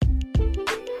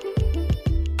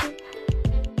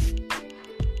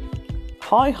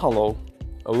Hi, hello.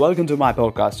 Welcome to my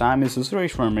podcast. I'm Mr.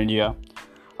 Suresh from India.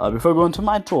 Before going to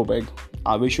my topic,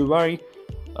 I wish you very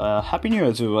happy New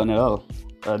Year to one and all.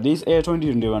 This year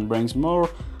 2021 brings more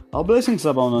blessings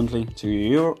abundantly to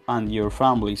you and your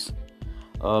families.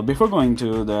 Before going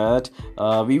to that,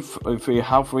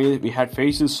 we had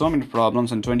faced so many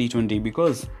problems in 2020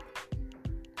 because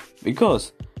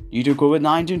due to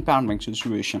COVID-19 pandemic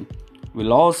situation, we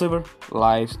lost our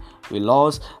lives, we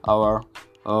lost our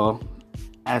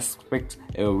aspects,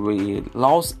 we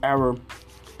lost our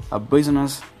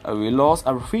business, we lost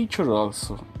our future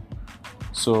also.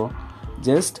 So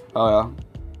just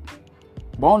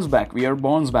bounce back. We are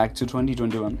bounce back to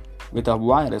 2021 with a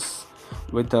virus,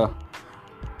 with the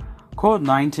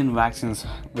COVID-19 vaccines.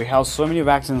 We have so many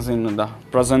vaccines in the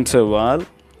present world.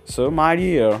 So my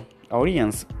dear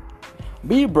audience,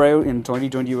 be brave in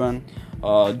 2021.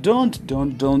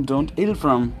 Don't ill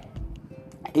from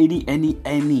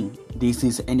any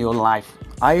disease in your life.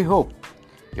 I hope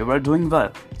you are doing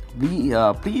well.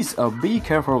 Please be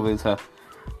careful with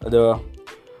the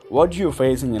what you're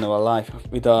facing in our life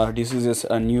with diseases,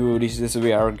 new diseases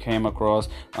we are came across.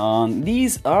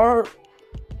 These are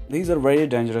very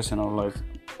dangerous in our life.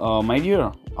 My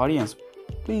dear audience,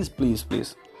 please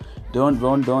don't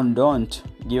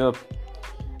give up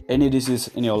any disease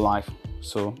in your life.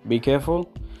 So be careful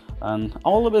and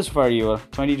all the best for your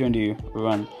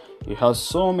 2021. You have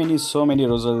so many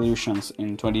resolutions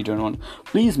in 2021.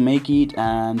 Please make it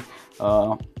and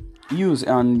use,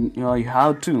 and you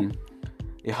have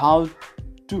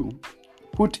to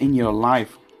put in your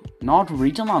life, not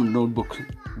written on notebook,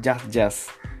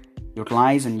 just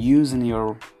utilize and use in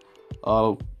your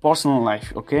personal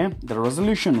life. Okay, the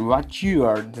resolution what you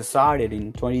are decided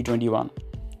in 2021.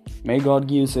 May God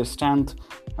give you strength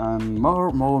and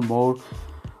more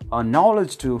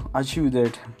knowledge to achieve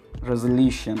that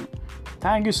resolution.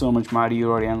 Thank you so much, my dear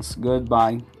audience.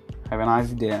 Goodbye. Have a nice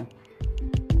day.